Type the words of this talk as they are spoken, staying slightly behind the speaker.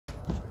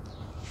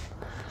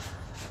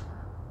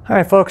All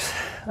right, folks,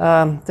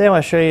 today I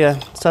want to show you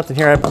something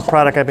here, a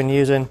product I've been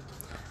using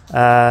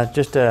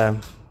just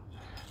to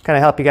kind of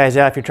help you guys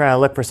out if you're trying to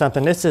look for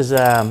something. This is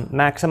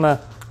Maxima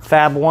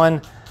Fab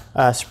 1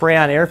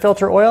 spray-on air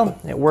filter oil.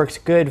 It works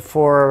good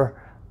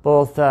for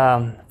both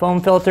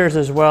foam filters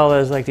as well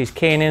as like these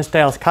K&N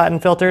styles cotton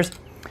filters.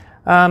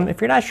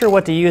 If you're not sure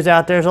what to use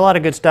out there, there's a lot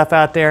of good stuff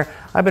out there.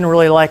 I've been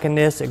really liking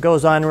this. It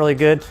goes on really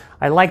good.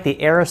 I like the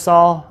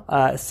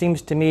aerosol. It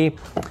seems to me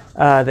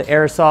the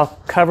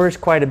aerosol covers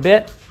quite a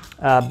bit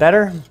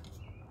better,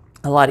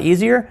 a lot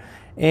easier.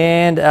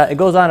 And it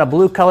goes on a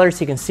blue color so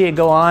you can see it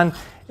go on,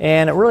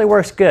 and it really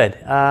works good.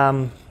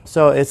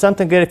 So it's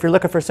something good if you're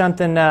looking for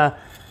something better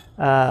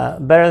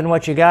than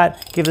what you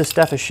got. Give this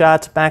stuff a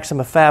shot. It's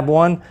Maxima Fab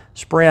 1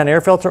 spray on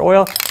air filter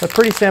oil. But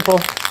pretty simple.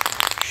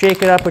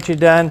 Shake it up what you've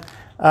done.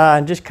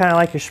 And just kind of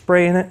like you're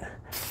spraying it,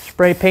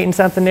 spray painting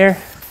something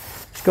there.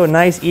 Just go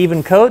nice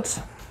even coats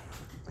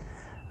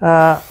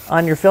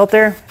on your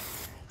filter.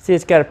 See,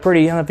 it's got a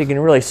pretty, I don't know if you can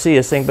really see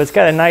this thing, but it's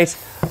got a nice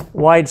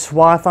wide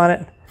swath on it.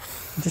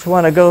 You just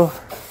want to go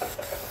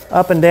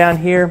up and down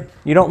here.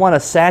 You don't want to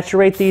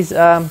saturate these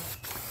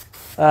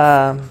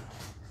cotton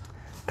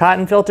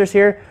filters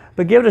here,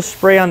 but give it a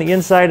spray on the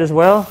inside as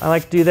well. I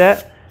like to do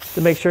that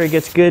to make sure it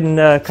gets good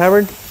and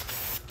covered.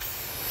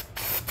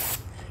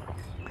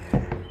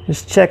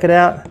 Just check it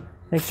out.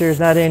 Make sure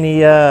there's not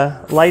any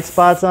light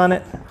spots on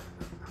it,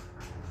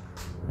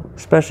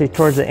 especially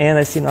towards the end.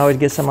 I seem to always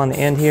get some on the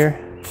end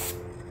here.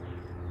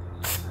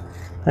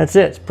 That's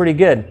it. It's pretty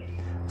good.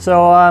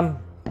 So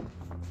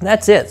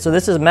that's it. So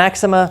this is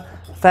Maxima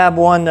Fab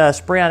 1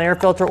 spray on air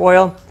filter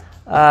oil.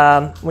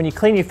 When you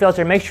clean your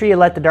filter, make sure you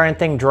let the darn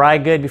thing dry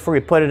good before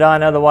you put it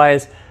on.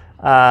 Otherwise,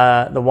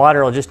 the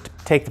water will just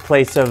take the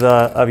place of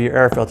your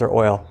air filter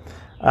oil.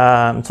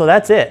 So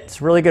that's it. It's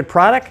a really good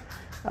product.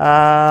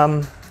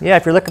 Yeah,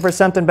 if you're looking for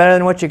something better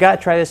than what you got,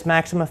 try this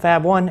Maxima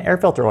Fab 1 air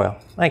filter oil.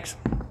 Thanks.